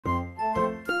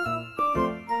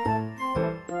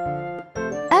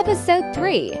Episode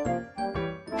 3.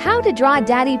 How to Draw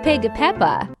Daddy Pig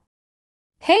Peppa.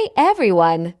 Hey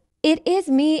everyone, it is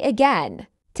me again.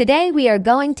 Today we are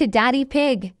going to Daddy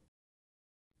Pig.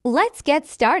 Let's get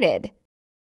started.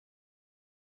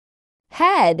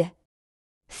 Head.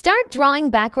 Start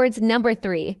drawing backwards number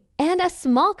 3 and a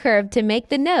small curve to make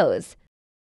the nose.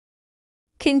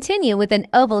 Continue with an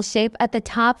oval shape at the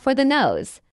top for the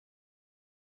nose.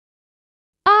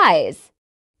 Eyes.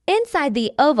 Inside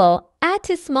the oval, add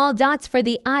 2 small dots for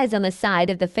the eyes on the side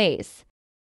of the face.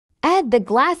 Add the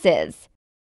glasses.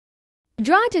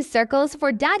 Draw 2 circles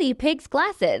for Daddy Pig's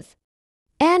glasses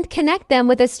and connect them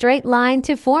with a straight line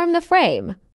to form the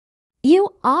frame.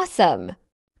 You awesome!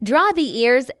 Draw the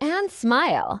ears and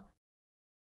smile.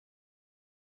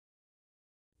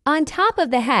 On top of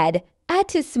the head, add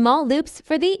 2 small loops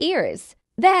for the ears.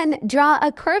 Then draw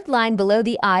a curved line below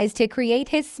the eyes to create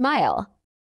his smile.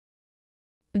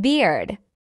 Beard.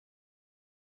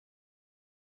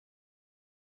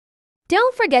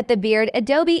 Don't forget the beard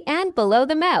adobe and below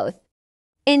the mouth,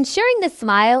 ensuring the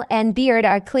smile and beard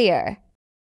are clear.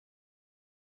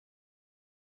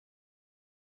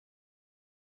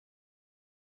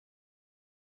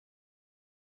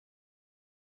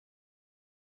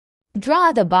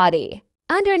 Draw the body.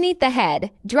 Underneath the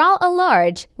head, draw a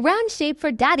large, round shape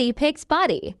for Daddy Pig's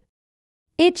body.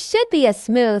 It should be a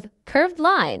smooth, curved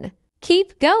line.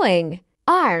 Keep going.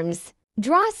 Arms.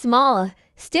 Draw small,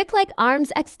 stick-like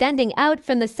arms extending out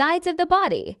from the sides of the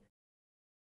body,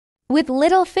 with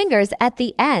little fingers at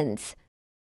the ends.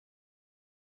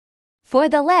 For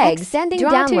the legs, extending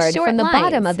downward from the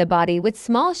bottom of the body with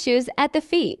small shoes at the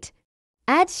feet.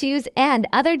 Add shoes and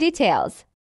other details.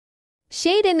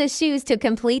 Shade in the shoes to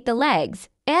complete the legs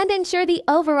and ensure the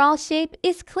overall shape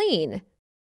is clean.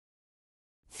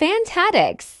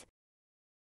 Fantastics!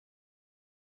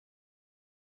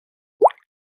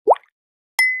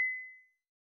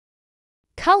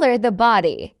 Color the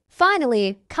body.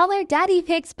 Finally, color Daddy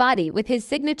Pig's body with his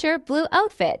signature blue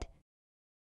outfit,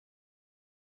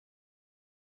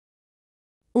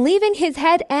 leaving his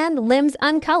head and limbs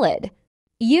uncolored.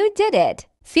 You did it!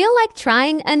 Feel like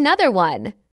trying another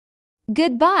one.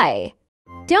 Goodbye.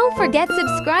 Don't forget to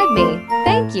subscribe me.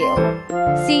 Thank you.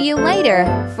 See you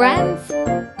later,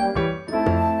 friends.